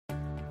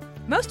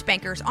Most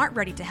bankers aren't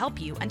ready to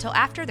help you until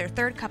after their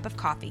third cup of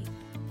coffee.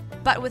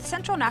 But with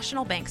Central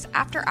National Bank's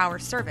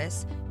after-hours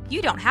service,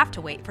 you don't have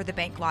to wait for the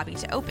bank lobby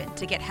to open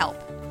to get help.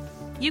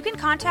 You can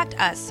contact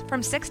us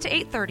from 6 to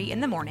 8:30 in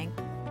the morning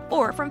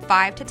or from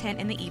 5 to 10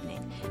 in the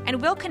evening,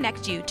 and we'll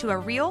connect you to a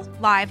real,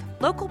 live,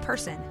 local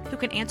person who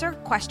can answer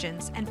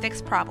questions and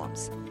fix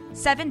problems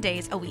 7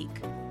 days a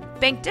week.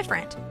 Bank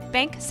different.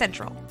 Bank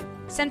Central.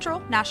 Central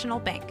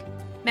National Bank.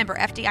 Member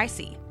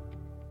FDIC.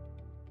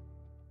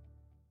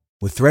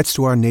 With threats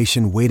to our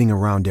nation waiting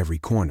around every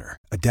corner,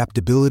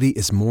 adaptability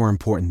is more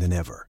important than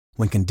ever.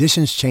 When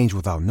conditions change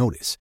without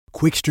notice,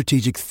 quick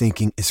strategic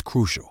thinking is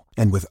crucial.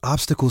 And with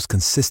obstacles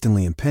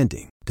consistently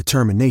impending,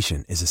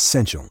 determination is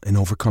essential in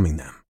overcoming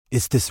them.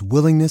 It's this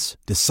willingness,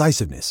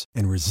 decisiveness,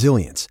 and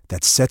resilience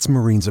that sets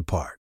Marines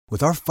apart.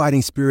 With our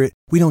fighting spirit,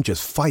 we don't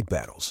just fight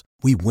battles,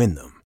 we win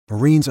them.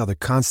 Marines are the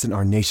constant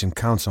our nation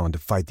counts on to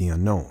fight the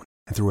unknown.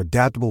 And through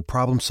adaptable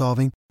problem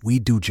solving, we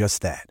do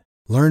just that.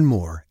 Learn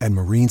more at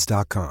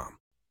marines.com.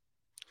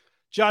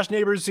 Josh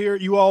Neighbors here.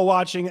 You all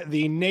watching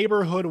the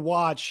Neighborhood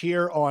Watch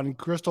here on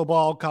Crystal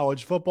Ball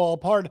College Football,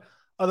 part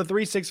of the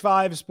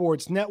 365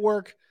 Sports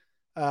Network.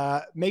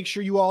 Make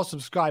sure you all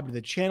subscribe to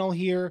the channel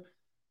here.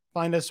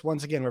 Find us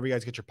once again wherever you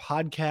guys get your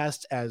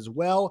podcasts as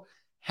well.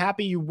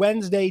 Happy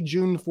Wednesday,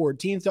 June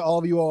 14th to all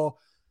of you all.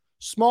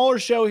 Smaller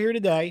show here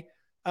today.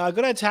 Going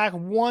to attack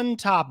one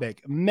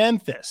topic,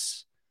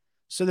 Memphis.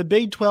 So the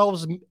Big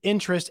 12's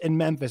interest in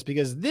Memphis,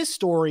 because this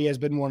story has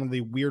been one of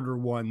the weirder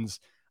ones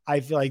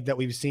I feel like that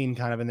we've seen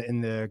kind of in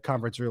the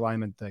conference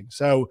realignment thing.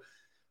 So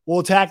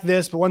we'll attack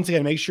this, but once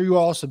again, make sure you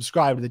all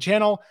subscribe to the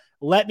channel.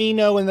 Let me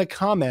know in the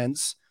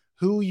comments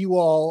who you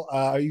all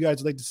you guys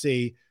would like to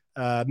see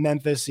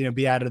Memphis,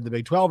 be added to the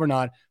Big 12 or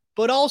not.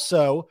 But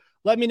also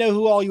let me know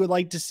who all you would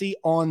like to see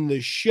on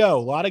the show. A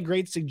lot of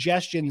great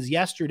suggestions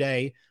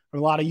yesterday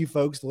from a lot of you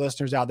folks, the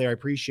listeners out there. I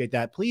appreciate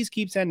that. Please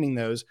keep sending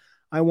those.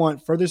 I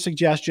want further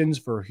suggestions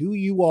for who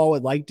you all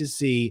would like to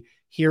see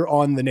here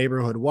on the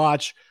Neighborhood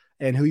Watch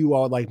and who you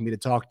all would like me to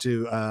talk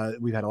to.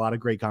 We've had a lot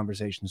of great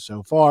conversations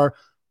so far.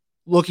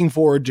 Looking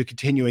forward to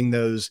continuing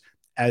those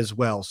as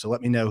well. So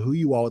let me know who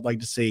you all would like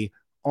to see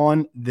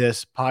on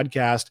this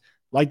podcast.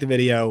 Like the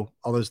video,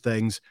 all those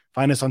things.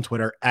 Find us on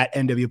Twitter at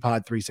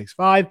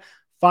NWPod365.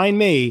 Find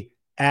me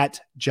at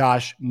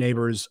Josh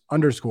Neighbors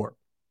 _.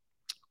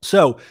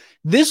 So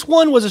this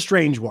one was a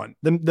strange one.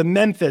 The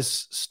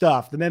Memphis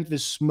stuff, the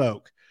Memphis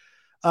smoke.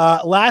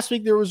 Last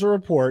week, there was a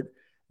report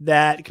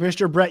that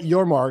Commissioner Brett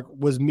Yormark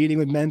was meeting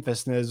with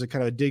Memphis, and there's a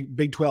kind of a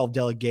Big 12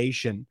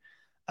 delegation,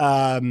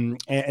 and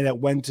that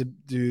went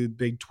to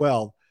Big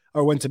 12,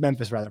 or went to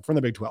Memphis rather, from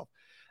the Big 12.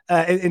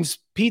 And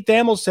Pete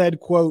Thamel said,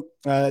 quote,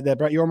 that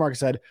Brett Yormark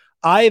said,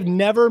 "I have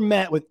never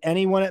met with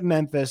anyone at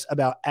Memphis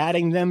about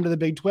adding them to the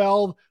Big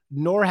 12,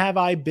 nor have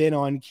I been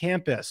on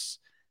campus,"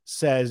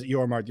 says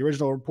Yormark. The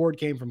original report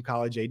came from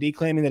College AD,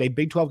 claiming that a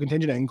Big 12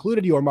 contingent that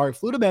included Yormark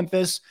flew to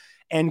Memphis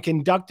and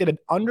conducted an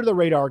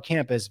under-the-radar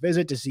campus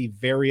visit to see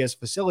various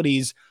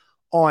facilities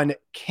on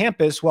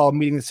campus while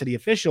meeting with city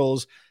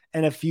officials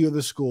and a few of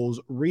the school's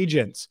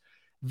regents.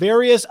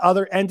 Various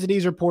other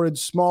entities reported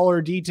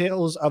smaller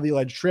details of the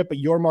alleged trip, but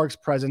Yormark's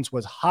presence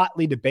was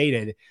hotly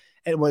debated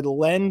and would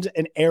lend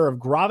an air of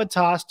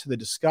gravitas to the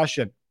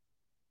discussion.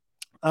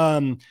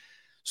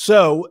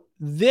 So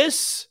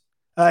this...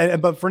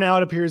 but for now,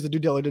 it appears the due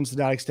diligence did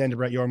not extend to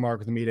Brett Yormark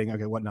with the meeting.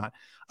 Okay, whatnot.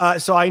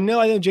 So I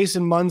know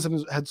Jason Munz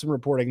had some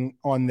reporting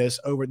on this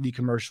over the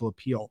commercial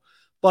appeal.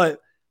 But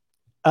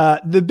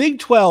the Big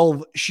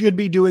 12 should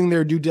be doing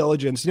their due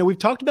diligence. We've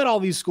talked about all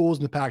these schools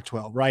in the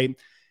Pac-12, right?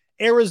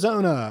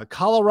 Arizona,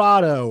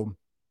 Colorado,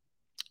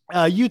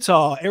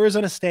 Utah,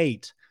 Arizona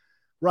State,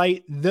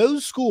 right?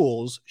 Those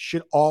schools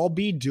should all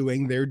be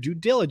doing their due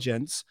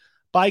diligence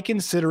by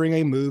considering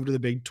a move to the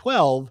Big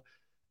 12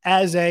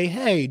 as a,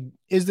 hey,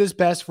 is this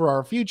best for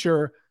our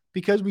future?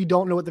 Because we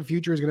don't know what the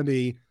future is going to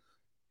be,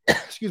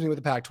 with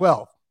the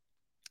Pac-12.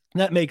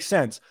 That makes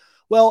sense.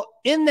 Well,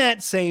 in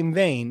that same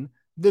vein,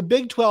 the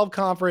Big 12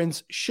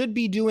 conference should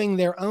be doing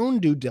their own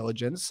due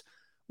diligence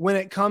when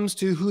it comes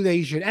to who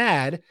they should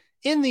add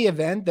in the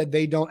event that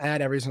they don't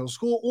add every single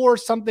school, or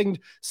some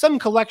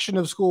collection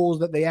of schools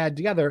that they add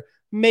together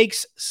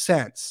makes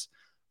sense.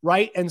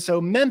 Right. And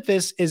so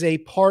Memphis is a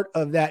part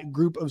of that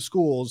group of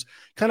schools,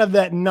 kind of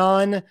that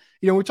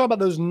we talk about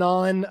those the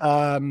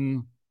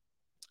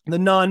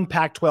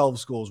non-Pac-12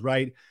 schools,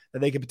 right, that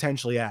they could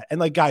potentially add.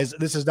 And guys,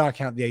 this does not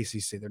count the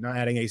ACC. They're not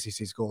adding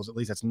ACC schools. At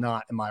least that's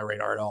not in my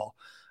radar at all.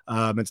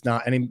 It's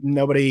not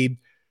nobody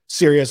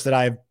serious that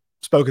I've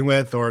spoken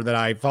with or that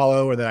I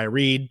follow or that I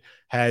read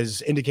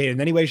has indicated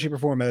in any way, shape, or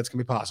form that it's going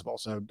to be possible.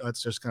 So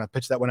let's just kind of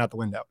pitch that one out the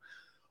window.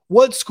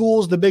 What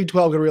schools the Big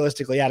 12 could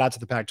realistically add out to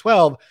the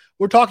Pac-12?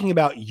 We're talking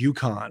about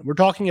UConn. We're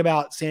talking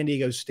about San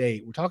Diego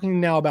State. We're talking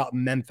now about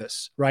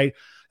Memphis, right?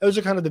 Those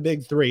are kind of the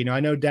big three. Now, I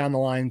know down the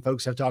line,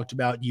 folks have talked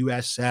about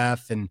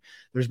USF, and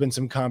there's been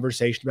some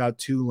conversation about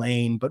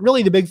Tulane, but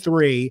really the big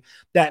three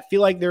that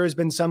feel like there has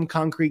been some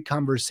concrete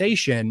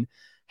conversation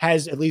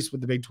has, at least with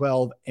the Big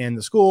 12 and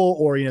the school,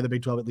 or, the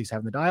Big 12 at least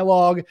having the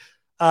dialogue,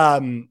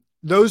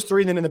 those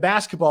three. And then in the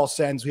basketball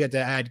sense, we had to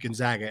add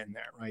Gonzaga in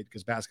there, right?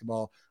 Because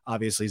basketball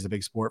obviously is the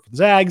big sport for the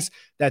Zags.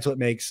 That's what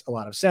makes a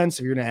lot of sense.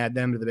 If you're going to add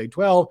them to the Big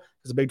 12,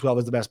 because the Big 12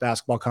 is the best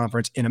basketball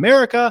conference in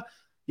America,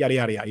 yada,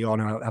 yada, yada. You all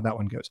know how that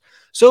one goes.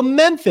 So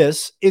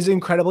Memphis is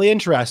incredibly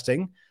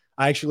interesting.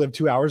 I actually live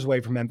 2 hours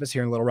away from Memphis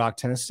here in Little Rock,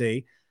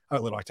 Tennessee.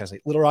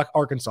 Little Rock,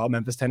 Arkansas.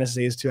 Memphis,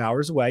 Tennessee is 2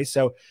 hours away.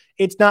 So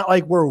it's not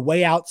like we're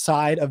way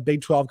outside of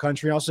Big 12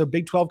 country. Also,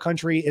 Big 12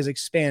 country is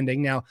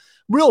expanding. Now,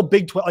 real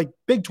Big 12, like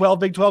Big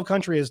 12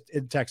 country is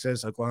in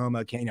Texas,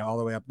 Oklahoma, all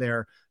the way up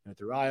there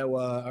through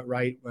Iowa,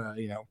 right?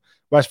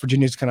 West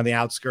Virginia is kind of the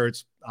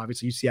outskirts,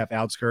 obviously UCF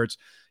outskirts.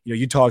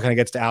 Utah kind of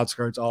gets to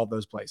outskirts, all of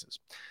those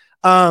places.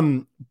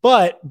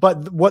 But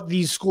what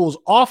these schools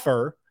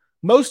offer,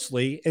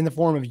 mostly in the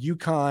form of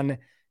UConn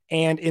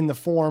and in the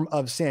form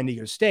of San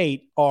Diego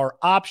State, are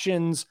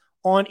options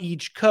on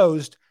each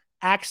coast,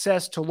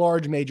 access to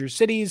large major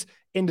cities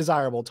in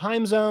desirable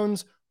time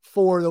zones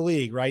for the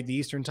league, right? The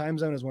Eastern time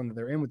zone is one that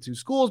they're in with 2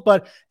 schools,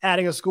 but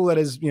adding a school that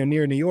is,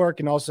 near New York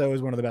and also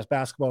is one of the best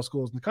basketball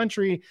schools in the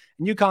country.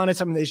 And UConn is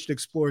something they should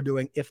explore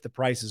doing if the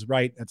price is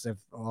right. That's if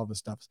all the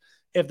stuff's,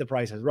 if the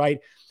price is right.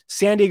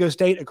 San Diego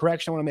State, a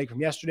correction I want to make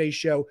from yesterday's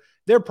show,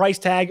 their price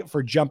tag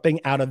for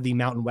jumping out of the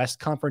Mountain West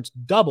Conference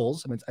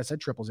doubles. I said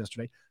triples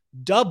yesterday.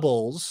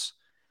 Doubles.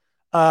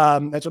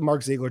 That's what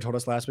Mark Ziegler told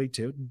us last week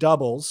too.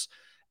 Doubles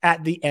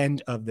at the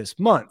end of this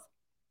month.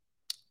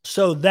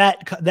 So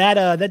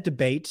that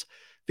debate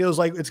feels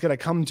like it's going to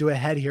come to a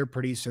head here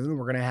pretty soon.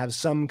 We're going to have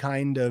some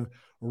kind of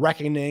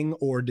reckoning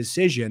or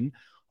decision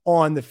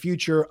on the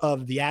future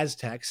of the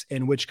Aztecs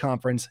and which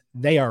conference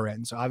they are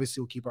in. So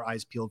obviously we'll keep our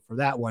eyes peeled for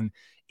that one.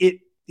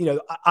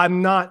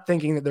 I'm not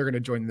thinking that they're going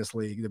to join this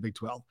league, the Big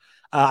 12.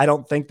 I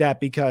don't think that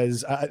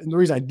because the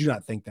reason I do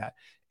not think that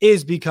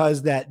is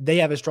because that they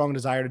have a strong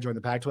desire to join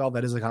the Pac-12.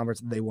 That is the conference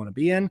that they want to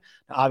be in.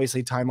 Now,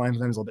 obviously, timeline for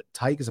them is a little bit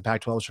tight because the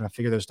Pac-12 is trying to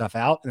figure their stuff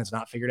out, and it's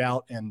not figured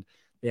out, and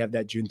they have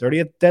that June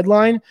 30th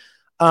deadline.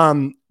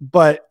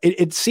 But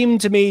it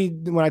seemed to me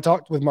when I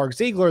talked with Mark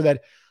Ziegler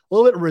that a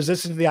little bit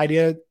resistant to the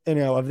idea,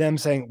 of them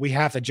saying we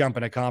have to jump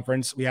in a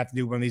conference, we have to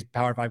do one of these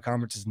Power 5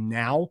 conferences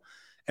now,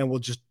 and we'll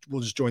just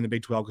join the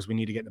Big 12 because we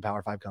need to get in the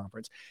Power 5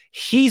 conference.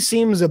 He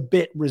seems a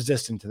bit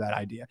resistant to that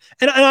idea.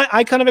 And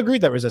I kind of agree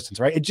with that resistance,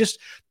 right? It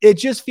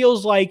just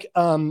feels like,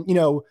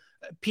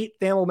 Pete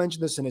Thamel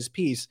mentioned this in his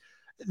piece.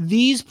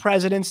 These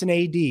presidents and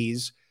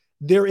ADs,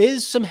 there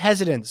is some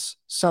hesitance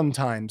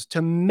sometimes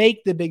to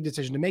make the big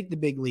decision, to make the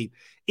big leap.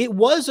 It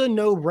was a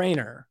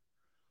no-brainer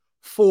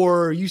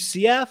for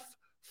UCF,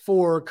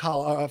 for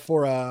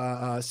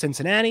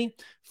Cincinnati,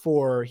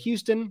 for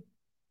Houston,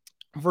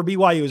 for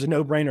BYU is a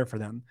no-brainer for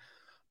them.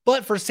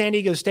 But for San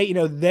Diego State,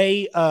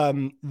 they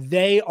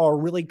are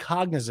really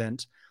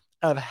cognizant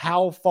of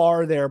how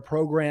far their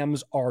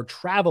programs are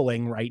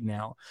traveling right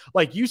now.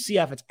 Like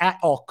UCF, it's at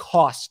all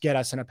costs get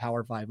us in a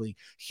Power 5 league.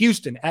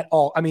 Houston,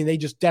 they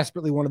just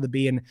desperately wanted to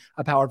be in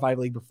a Power 5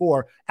 league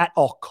before. At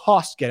all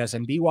costs get us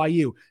in.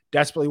 BYU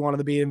desperately wanted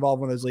to be involved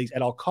in one of those leagues.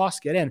 At all costs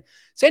get in.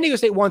 San Diego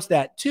State wants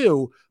that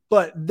too,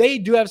 but they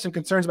do have some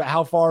concerns about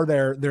how far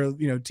their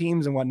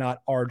teams and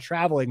whatnot are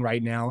traveling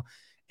right now.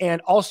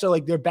 And also,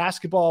 like, their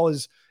basketball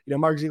is,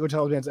 Mark Ziegler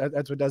tells me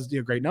that's what does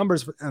great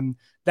numbers.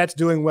 That's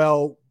doing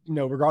well,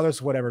 regardless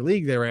of whatever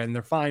league they're in.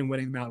 They're fine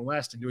winning the Mountain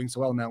West and doing so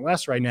well in the Mountain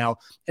West right now.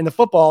 In the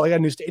football, they got a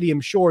new stadium,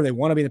 sure. They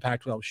want to be in the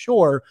Pac-12,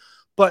 sure.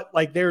 But,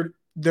 like, they're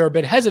a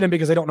bit hesitant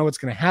because they don't know what's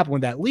going to happen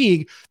with that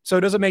league. So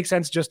it doesn't make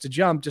sense just to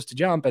jump.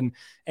 And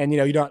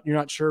you're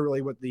not sure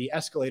really what the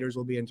escalators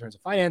will be in terms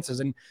of finances.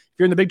 And if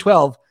you're in the Big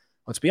 12,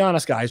 let's be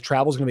honest, guys,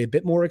 travel is going to be a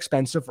bit more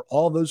expensive for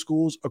all of those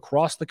schools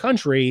across the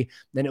country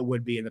than it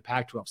would be in the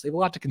Pac-12. So they have a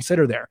lot to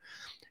consider there.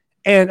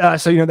 And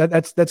that's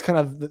kind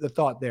of the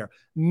thought there.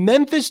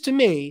 Memphis, to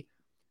me,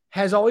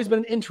 has always been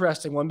an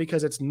interesting one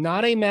because it's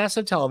not a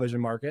massive television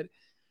market.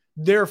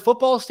 Their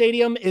football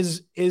stadium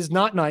is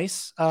not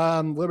nice.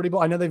 Liberty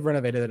Bowl, I know they've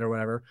renovated it or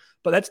whatever,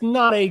 but that's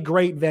not a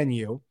great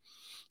venue.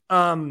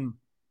 Does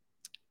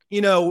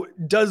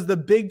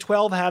the Big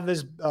 12 have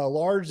this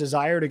large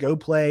desire to go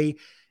play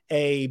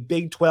a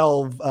Big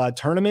 12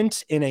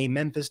 tournament in a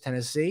Memphis,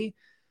 Tennessee?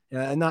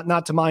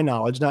 Not to my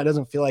knowledge. Now, it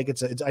doesn't feel like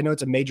I know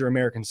it's a major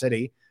American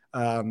city,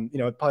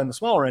 probably on the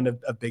smaller end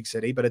of big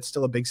city, but it's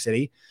still a big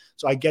city.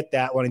 So I get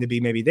that wanting to be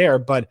maybe there,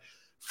 but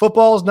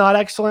football is not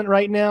excellent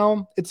right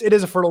now. It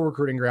is a fertile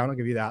recruiting ground. I'll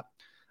give you that.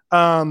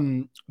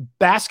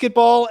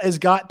 Basketball has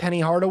got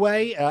Penny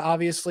Hardaway.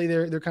 Obviously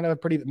they're kind of a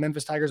pretty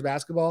Memphis Tigers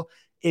basketball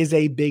is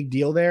a big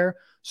deal there.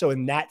 So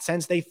in that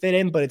sense, they fit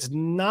in, but it's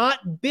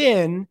not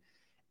been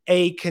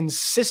a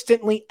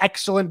consistently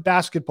excellent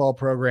basketball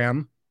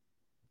program.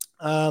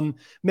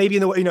 Maybe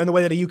in the way, in the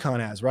way that a UConn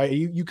has, right?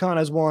 UConn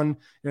has won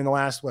in the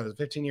last,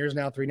 15 years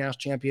now, 3 national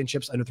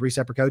championships under 3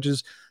 separate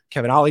coaches.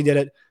 Kevin Ollie did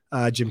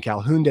it. Jim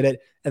Calhoun did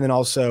it. And then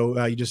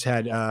also you just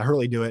had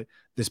Hurley do it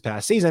this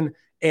past season.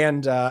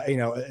 And,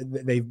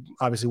 they've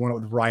obviously won it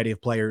with a variety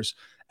of players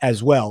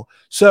as well.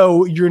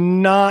 So you're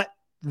not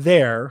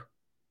there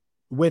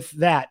with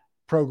that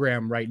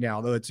program right now,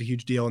 though it's a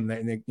huge deal.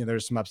 And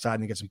there's some upside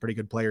and they get some pretty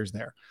good players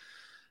there.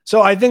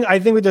 So I think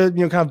with the,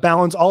 kind of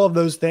balance all of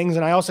those things.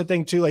 And I also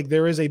think too, like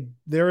there is a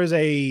there is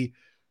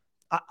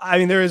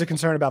a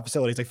concern about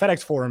facilities like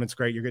FedEx Forum. It's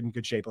great. You're getting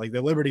good shape. Like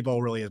the Liberty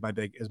Bowl really is my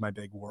big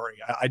worry.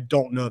 I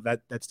don't know if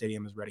that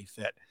stadium is ready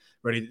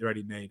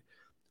made.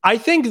 I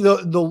think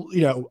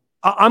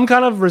I'm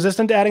kind of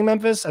resistant to adding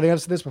Memphis. I think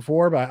I've said this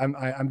before, but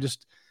I'm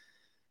just,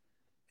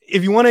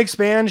 if you want to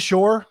expand,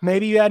 sure,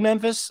 maybe you add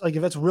Memphis, like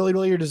if that's really,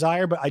 really your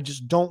desire, but I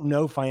just don't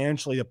know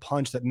financially the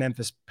punch that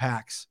Memphis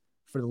packs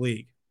for the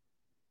league.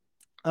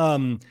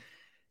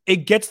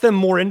 It gets them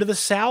more into the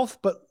South,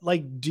 but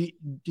like,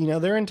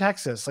 they're in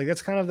Texas. Like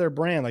that's kind of their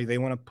brand. Like they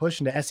want to push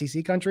into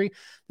SEC country.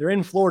 They're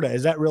in Florida.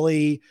 Is that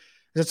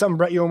something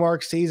Brett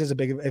Yormark sees as a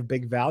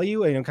big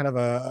value? Kind of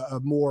a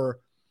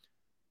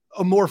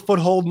more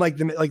foothold in like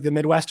the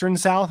Midwestern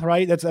South,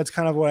 right? That's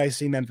kind of what I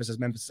see Memphis as.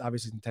 Memphis is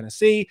obviously in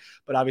Tennessee,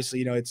 but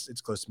obviously,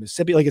 it's close to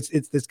Mississippi. Like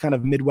it's this kind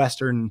of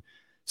Midwestern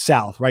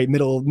South, right?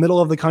 Middle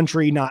of the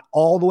country, not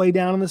all the way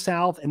down in the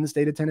South in the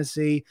state of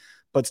Tennessee,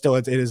 but still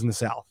it is in the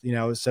South,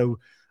 so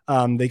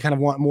they kind of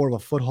want more of a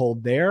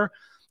foothold there.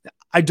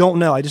 I don't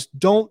know. I just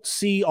don't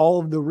see all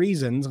of the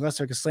reasons, unless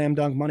they're like a slam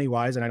dunk money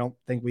wise. And I don't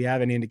think we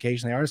have any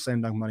indication they are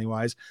slam dunk money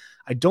wise.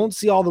 I don't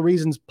see all the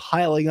reasons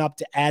piling up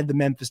to add the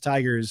Memphis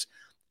Tigers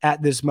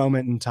at this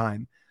moment in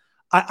time.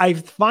 I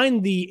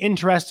find the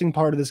interesting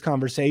part of this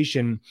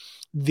conversation,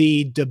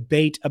 the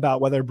debate about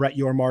whether Brett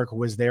Yormark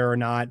was there or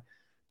not,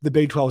 the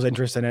Big 12's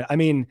interest in it. I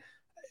mean,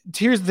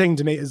 here's the thing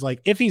to me is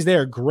like, if he's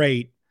there,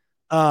 great.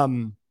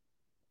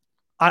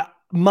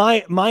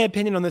 My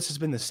opinion on this has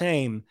been the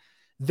same.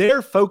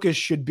 Their focus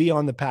should be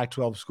on the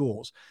Pac-12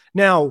 schools.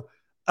 Now,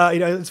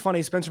 it's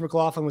funny. Spencer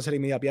McLaughlin was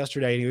hitting me up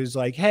yesterday and he was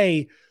like,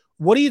 hey,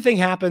 what do you think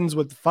happens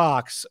with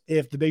Fox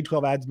if the Big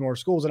 12 adds more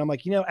schools? And I'm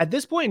like, at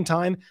this point in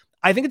time,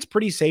 I think it's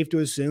pretty safe to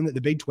assume that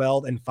the Big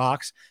 12 and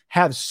Fox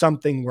have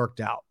something worked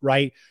out,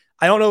 right?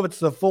 I don't know if it's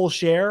the full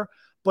share,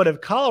 but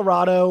if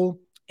Colorado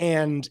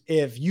and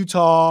if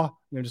Utah,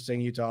 I'm just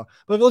saying Utah,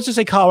 but let's just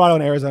say Colorado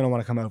and Arizona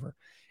want to come over.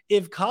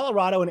 If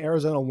Colorado and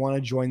Arizona want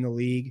to join the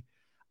league,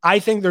 I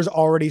think there's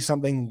already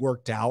something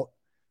worked out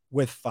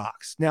with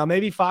Fox. Now,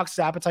 maybe Fox's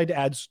appetite to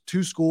add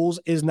 2 schools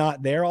is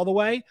not there all the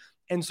way.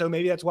 And so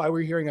maybe that's why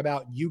we're hearing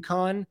about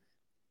UConn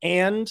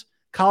and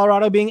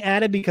Colorado being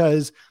added,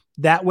 because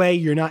that way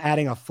you're not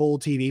adding a full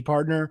TV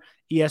partner.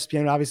 ESPN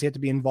would obviously have to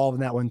be involved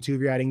in that one too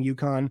if you're adding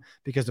UConn,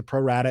 because the pro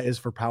rata is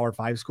for Power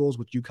 5 schools,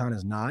 which UConn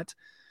is not.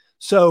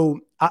 So,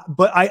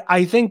 but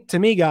I think, to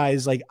me,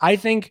 guys, like I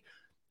think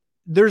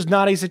there's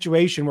not a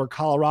situation where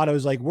Colorado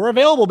is like, we're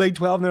available Big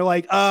 12. And they're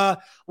like,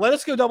 let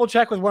us go double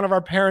check with one of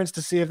our parents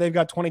to see if they've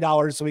got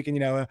 $20 so we can,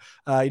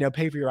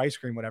 pay for your ice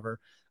cream,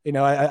 whatever.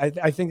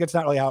 I think that's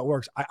not really how it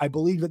works. I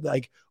believe that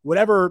like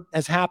whatever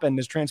has happened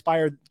is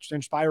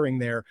transpiring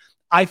there.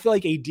 I feel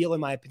like a deal, in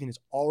my opinion, has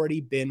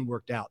already been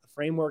worked out. The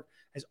framework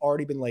has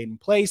already been laid in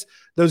place.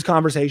 Those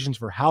conversations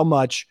for how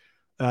much,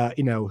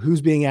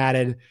 who's being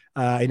added,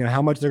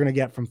 how much they're going to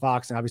get from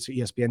Fox, and obviously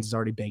ESPN's is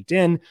already baked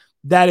in.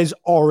 That is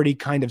already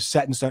kind of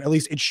set in stone. At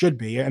least it should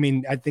be. I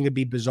mean, I think it'd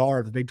be bizarre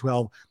if the Big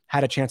 12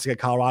 had a chance to get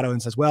Colorado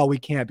and says, well, we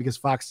can't because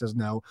Fox says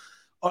no.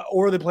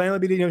 Or the plan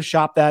would be to,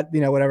 shop that,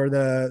 whatever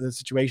the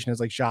situation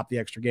is, like shop the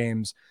extra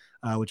games,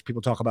 which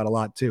people talk about a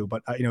lot too.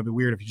 But, it'd be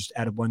weird if you just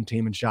added one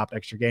team and shopped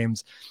extra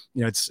games.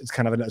 It's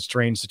kind of a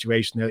strange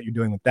situation that you're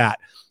doing with that.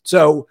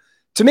 So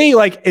to me,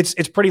 like it's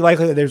pretty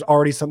likely that there's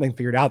already something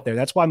figured out there.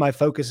 That's why I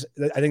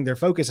think their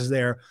focus is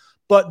there,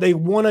 but they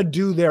want to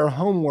do their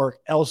homework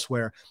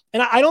elsewhere.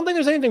 And I don't think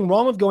there's anything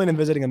wrong with going and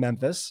visiting a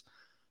Memphis,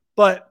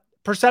 but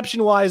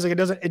perception wise, like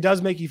it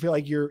does make you feel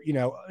like you're,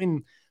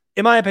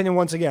 in my opinion,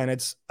 once again,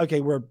 it's okay.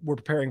 We're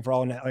preparing for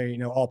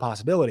all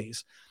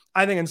possibilities.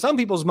 I think in some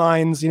people's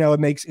minds, it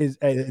makes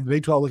the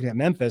Big 12 looking at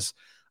Memphis,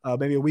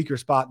 maybe a weaker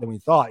spot than we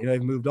thought.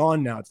 They've moved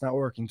on now. It's not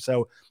working.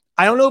 So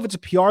I don't know if it's a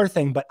PR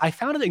thing, but I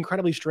found it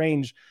incredibly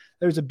strange.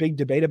 There's a big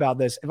debate about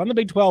this. If I'm the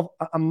Big 12,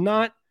 I'm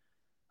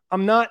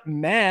not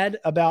mad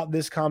about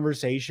this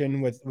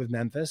conversation with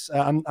Memphis.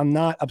 I'm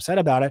not upset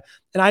about it.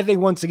 And I think,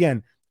 once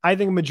again, a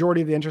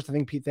majority of the interest, I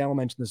think Pete Thamel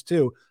mentioned this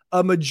too,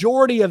 a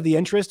majority of the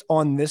interest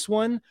on this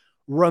one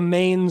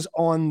remains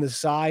on the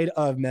side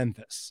of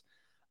Memphis.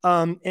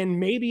 And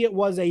maybe it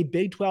was a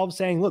Big 12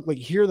 saying, look, like,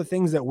 here are the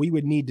things that we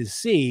would need to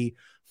see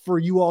for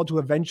you all to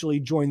eventually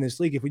join this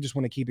league if we just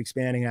want to keep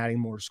expanding, adding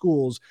more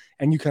schools.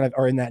 And you kind of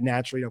are in that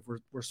naturally, if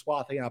we're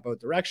swathing out both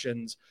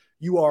directions,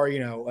 you are,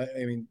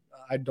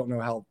 I don't know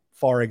how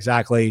far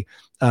exactly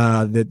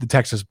the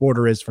Texas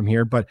border is from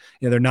here, but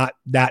they're not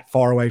that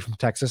far away from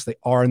Texas. They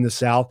are in the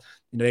South.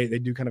 They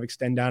do kind of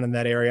extend down in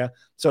that area.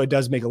 So it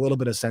does make a little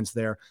bit of sense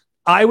there.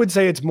 I would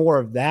say it's more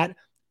of that.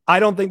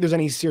 I don't think there's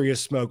any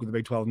serious smoke with the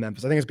Big 12 in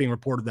Memphis. I think it's being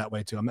reported that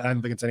way too. I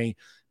don't think it's any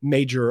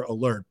major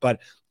alert, but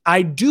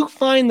I do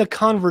find the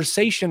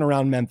conversation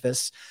around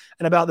Memphis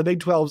and about the Big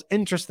 12's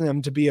interest in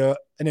them to be an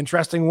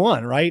interesting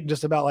one, right?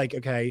 Just about like,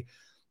 okay,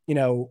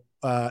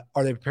 are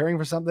they preparing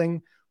for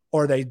something,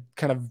 or are they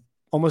kind of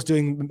almost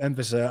doing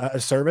Memphis a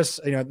service,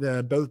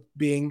 the both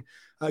being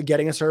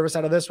getting a service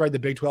out of this, right? The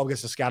Big 12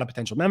 gets to scout a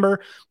potential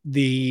member.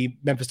 The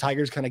Memphis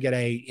Tigers kind of get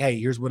hey,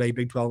 here's what a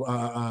Big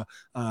 12,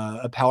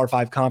 a Power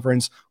 5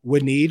 conference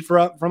would need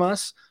from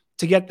us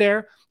to get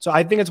there. So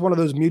I think it's one of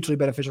those mutually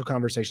beneficial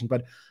conversations,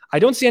 but I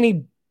don't see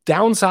any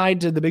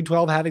downside to the Big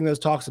 12 having those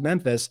talks in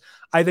Memphis.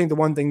 I think the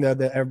one thing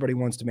that everybody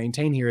wants to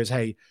maintain here is,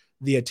 hey,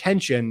 the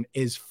attention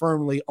is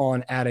firmly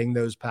on adding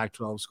those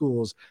Pac-12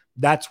 schools.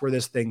 That's where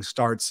this thing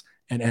starts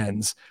and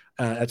ends.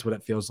 That's what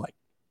it feels like.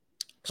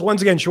 So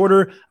once again,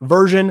 shorter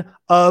version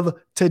of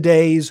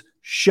today's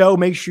show.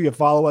 Make sure you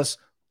follow us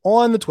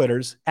on the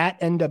Twitters at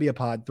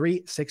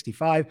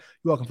NWPod365.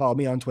 You all can follow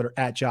me on Twitter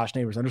at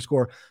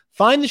 @JoshNeighbors_.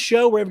 Find the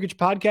show wherever you get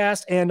your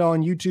podcast and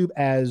on YouTube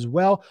as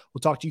well.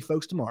 We'll talk to you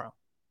folks tomorrow.